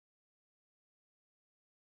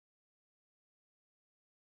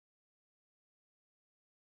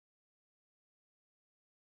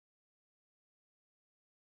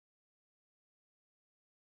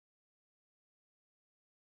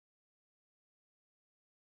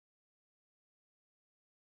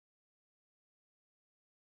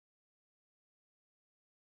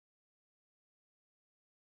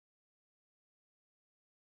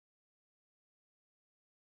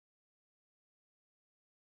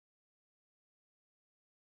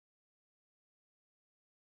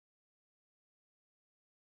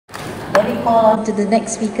call on to the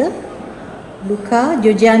next speaker, Luca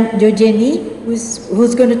Giorgeni,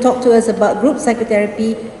 who's going to talk to us about group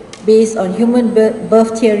psychotherapy based on human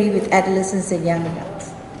birth theory with adolescents and young adults.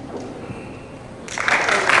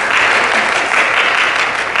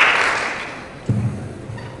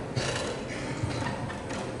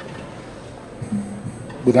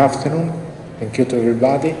 Good afternoon. Thank you to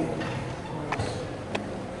everybody.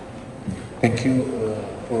 Thank you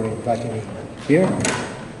for inviting me here.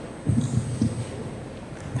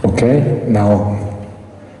 Okay, now,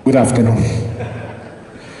 good afternoon.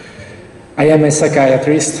 I am a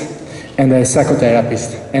psychiatrist and a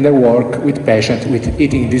psychotherapist, and I work with patients with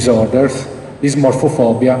eating disorders,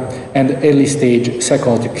 dysmorphophobia, and early-stage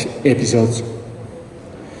psychotic episodes.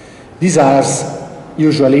 These are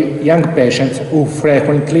usually young patients who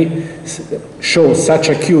frequently show such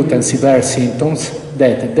acute and severe symptoms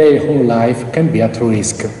that their whole life can be at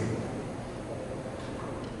risk.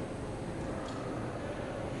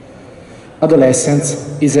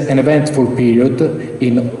 Adolescence is an eventful period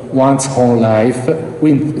in one's own life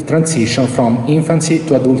with transition from infancy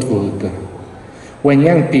to adulthood, when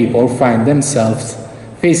young people find themselves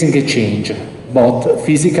facing a change, both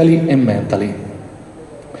physically and mentally,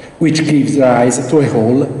 which gives rise to a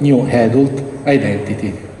whole new adult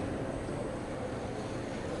identity.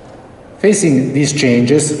 Facing these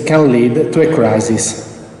changes can lead to a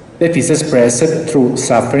crisis that is expressed through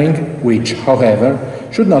suffering, which, however,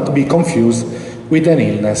 should not be confused with an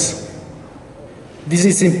illness. This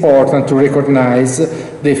is important to recognize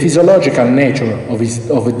the physiological nature of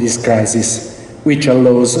this crisis, which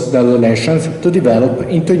allows the adolescent to develop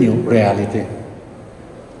into a new reality.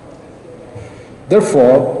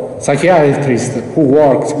 Therefore, psychiatrists who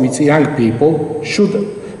work with young people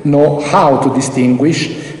should know how to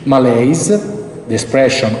distinguish malaise, the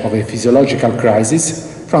expression of a physiological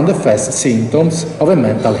crisis, from the first symptoms of a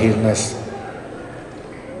mental illness.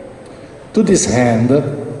 To this end,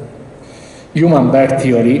 human birth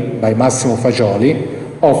theory by Massimo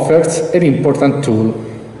Fagioli offers an important tool.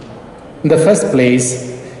 In the first place,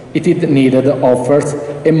 it offers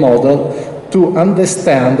a model to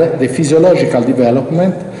understand the physiological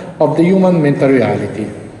development of the human mental reality.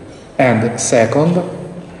 And second,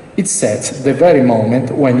 it sets the very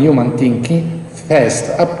moment when human thinking first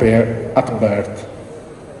appears at birth.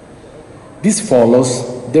 This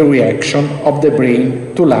follows the reaction of the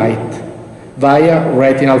brain to light via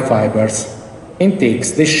retinal fibers and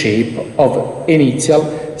takes the shape of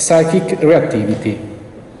initial psychic reactivity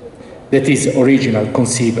that is originally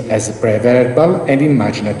conceived as preverbal and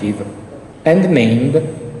imaginative and named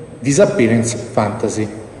disappearance fantasy.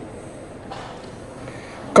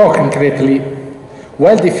 Concretely,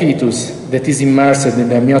 while the fetus that is immersed in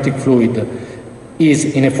the amniotic fluid is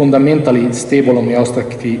in a fundamentally stable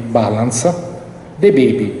homeostatic balance, the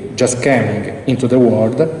baby just coming into the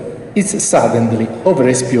world is suddenly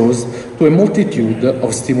overexposed to a multitude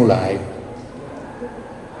of stimuli.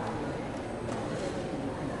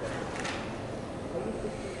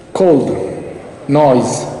 Cold,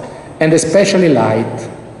 noise, and especially light.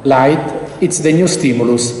 Light is the new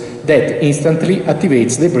stimulus that instantly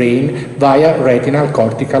activates the brain via retinal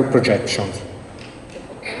cortical projections.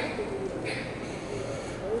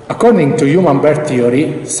 According to human birth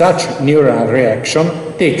theory, such neural reaction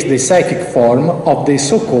takes the psychic form of the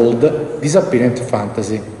so-called disappearance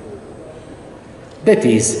fantasy. That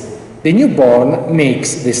is, the newborn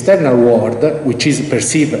makes the external world, which is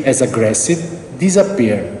perceived as aggressive,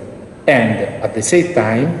 disappear, and at the same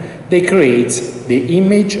time, they create the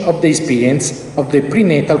image of the experience of the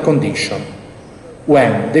prenatal condition,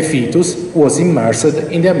 when the fetus was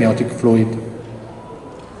immersed in the amniotic fluid.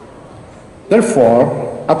 Therefore,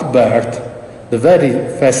 at birth, the very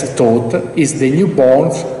first thought is the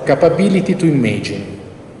newborn's capability to imagine.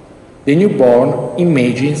 The newborn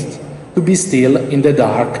imagines to be still in the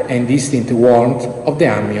dark and distant warmth of the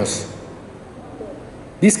amnios.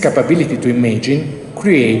 This capability to imagine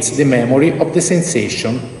creates the memory of the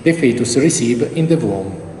sensation the fetus receives in the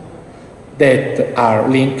womb, that are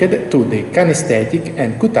linked to the kinesthetic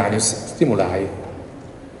and cutaneous stimuli.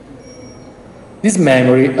 This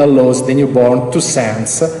memory allows the newborn to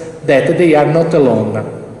sense that they are not alone,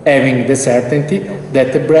 having the certainty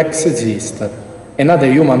that breaks exist,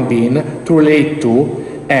 another human being to relate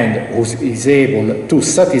to and who is able to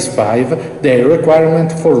satisfy their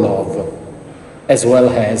requirement for love, as well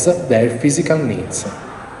as their physical needs.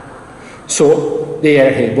 So they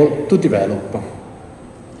are able to develop.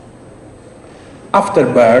 After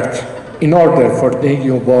birth, in order for the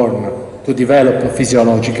newborn to develop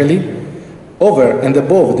physiologically, over and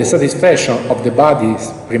above the satisfaction of the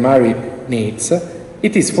body's primary needs,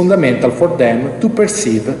 it is fundamental for them to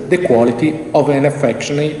perceive the quality of an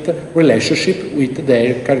affectionate relationship with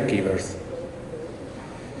their caregivers.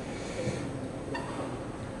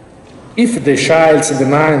 If the child's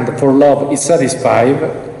demand for love is satisfied,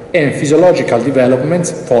 a physiological development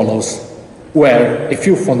follows, where a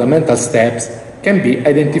few fundamental steps can be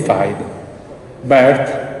identified: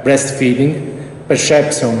 birth, breastfeeding,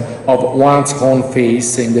 perception of one's own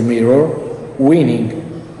face in the mirror, weaning,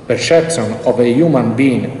 perception of a human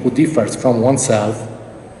being who differs from oneself,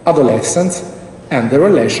 adolescence, and the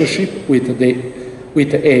relationship with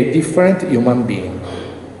a different human being.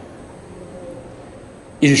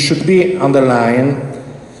 It should be underlined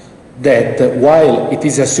that while it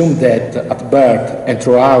is assumed that at birth and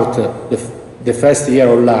throughout the first year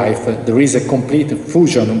of life there is a complete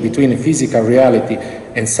fusion between physical reality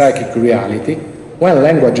and psychic reality, when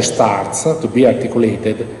language starts to be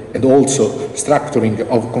articulated and also structuring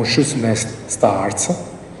of consciousness starts,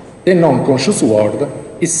 the non-conscious world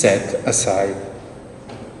is set aside.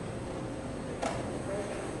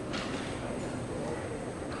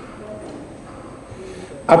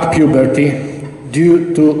 At puberty,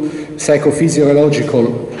 due to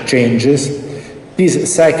psychophysiological changes,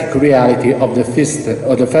 this psychic reality of the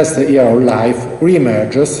first year of life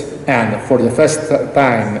re-emerges and, for the first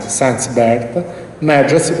time since birth,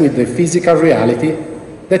 merges with the physical reality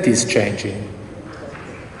that is changing.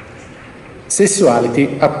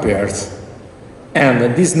 Sexuality appears,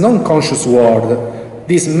 and this non-conscious world,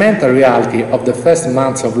 this mental reality of the first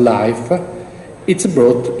months of life, it's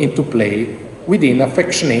brought into play within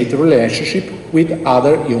affectionate relationship with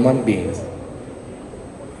other human beings.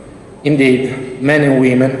 Indeed, men and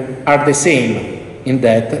women are the same in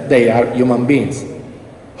that they are human beings.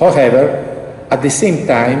 However, at the same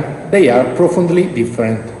time, they are profoundly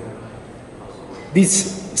different.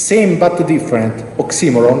 This same but different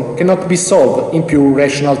oxymoron cannot be solved in pure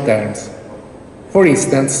rational terms. For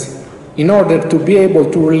instance, in order to be able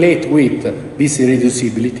to relate with this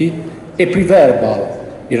irreducibility, a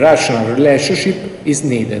preverbal, irrational relationship is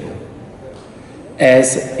needed,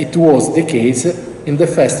 as it was the case in the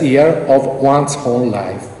first year of one's own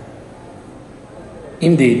life.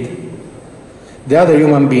 Indeed, the other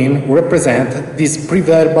human being represents this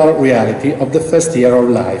preverbal reality of the first year of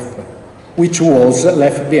life, which was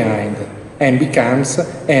left behind and becomes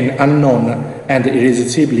an unknown and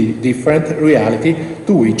irreducibly different reality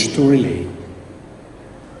to which to relate.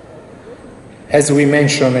 As we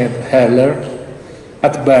mentioned earlier,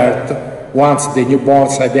 at birth, once the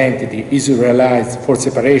newborn's identity is realized for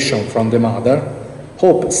separation from the mother,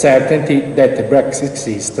 hope certainty that the breast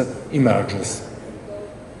exists emerges.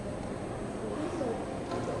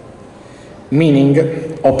 Meaning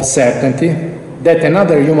of certainty that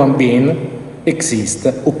another human being exists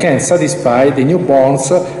who can satisfy the newborn's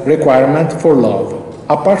requirement for love,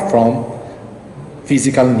 apart from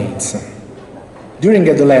physical needs. During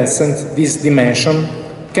adolescence, this dimension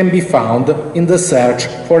can be found in the search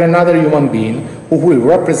for another human being who will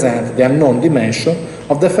represent the unknown dimension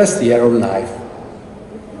of the first year of life.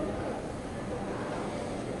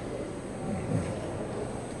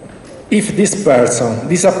 If this person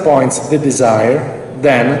disappoints the desire,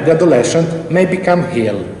 then the adolescent may become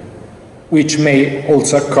ill, which may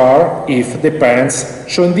also occur if the parents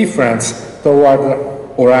show indifference toward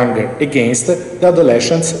or anger against the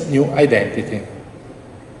adolescent's new identity.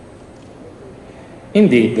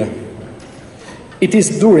 Indeed, it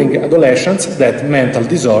is during adolescence that mental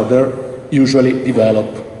disorder usually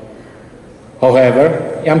develop.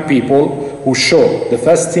 However, young people who show the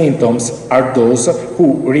first symptoms are those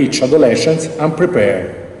who reach adolescence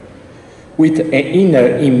unprepared, with an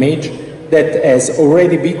inner image that has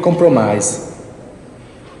already been compromised.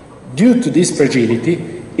 Due to this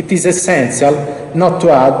fragility, it is essential not to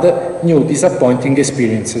add new disappointing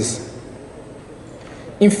experiences.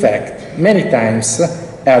 In fact, many times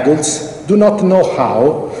adults do not know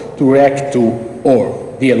how to react to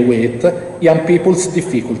or deal with young people's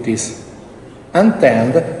difficulties and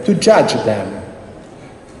tend to judge them,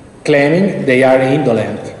 claiming they are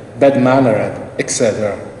indolent, bad-mannered,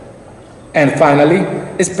 etc. And finally,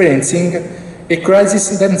 experiencing a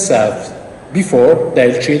crisis themselves before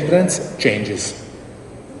their children's changes.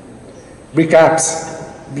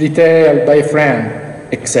 Breakups, betrayal by a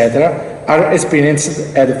friend, etc. are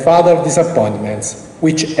experienced as further disappointments,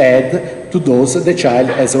 which add to those the child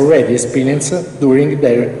has already experienced during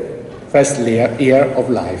their first year of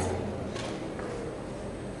life.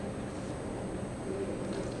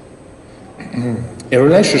 A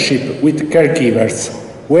relationship with caregivers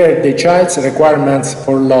where the child's requirements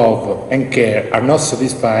for love and care are not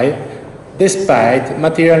satisfied, despite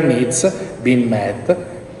material needs being met,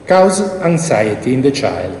 cause anxiety in the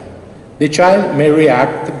child. The child may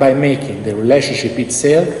react by making the relationship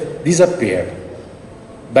itself disappear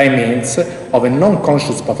by means of a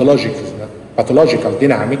non-conscious pathological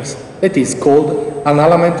dynamics that is called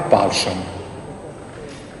annulment pulsion.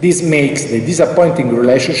 This makes the disappointing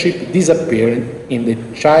relationship disappear in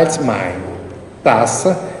the child's mind, thus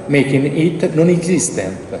making it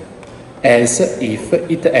non-existent, as if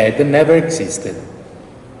it had never existed.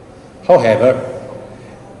 However,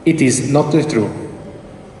 it is not true.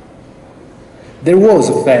 There was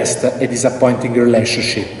first a disappointing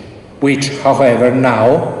relationship, which, however,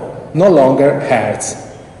 now no longer hurts,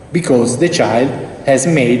 because the child has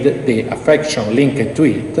made the affection linked to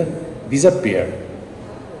it disappear,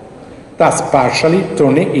 thus partially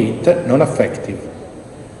turning it non-affective.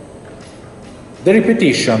 The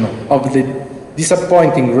repetition of the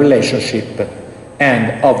disappointing relationship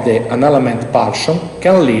and of the annulment pulsion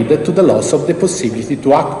can lead to the loss of the possibility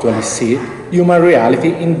to actually see human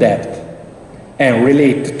reality in depth and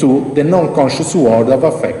relate to the non-conscious world of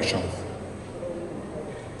affection.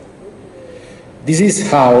 This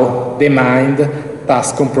is how the mind,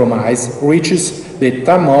 thus compromised, reaches the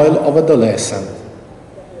turmoil of adolescence,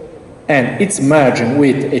 and its merging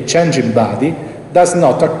with a changing body does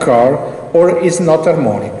not occur or is not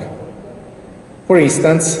harmonic. For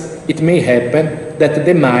instance, it may happen that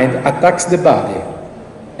the mind attacks the body,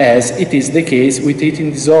 as it is the case with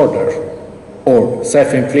eating disorder, or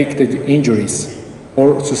self-inflicted injuries,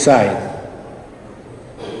 or suicide.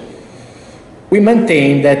 We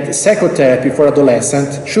maintain that psychotherapy for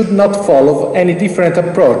adolescents should not follow any different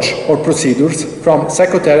approach or procedures from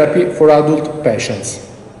psychotherapy for adult patients.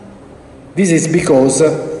 This is because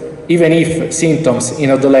even if symptoms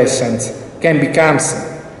in adolescents can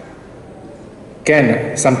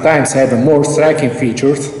sometimes have more striking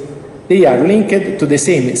features, they are linked to the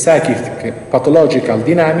same psychic pathological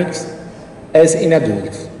dynamics as in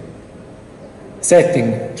adults.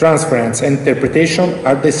 Setting, transference, and interpretation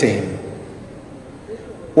are the same.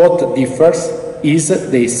 What differs is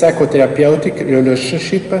the psychotherapeutic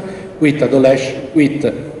relationship with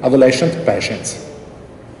adolescent patients.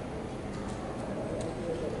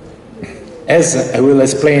 As I will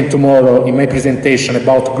explain tomorrow in my presentation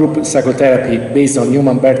about group psychotherapy based on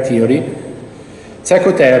human birth theory,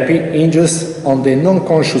 psychotherapy hinges on the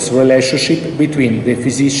non-conscious relationship between the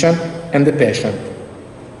physician and the patient,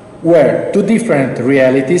 where two different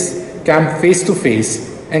realities come face to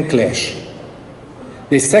face and clash.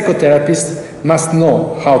 The psychotherapist must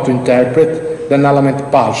know how to interpret the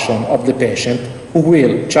annulment pulsion of the patient who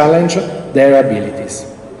will challenge their abilities.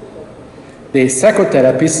 The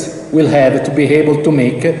psychotherapist will have to be able to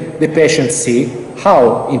make the patient see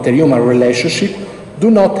how interhuman relationships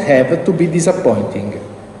do not have to be disappointing,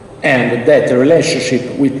 and that the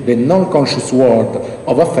relationship with the non-conscious world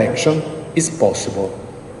of affection is possible.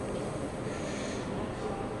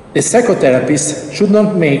 The psychotherapist should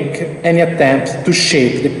not make any attempt to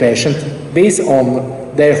shape the patient based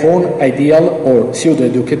on their own ideal or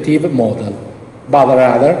pseudo-educative model, but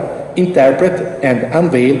rather interpret and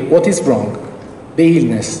unveil what is wrong, the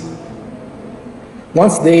illness.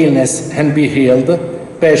 Once the illness can be healed,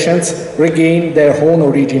 patients regain their own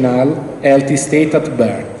original healthy state at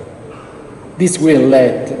birth. This will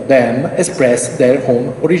let them express their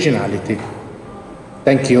own originality.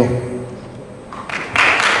 Thank you.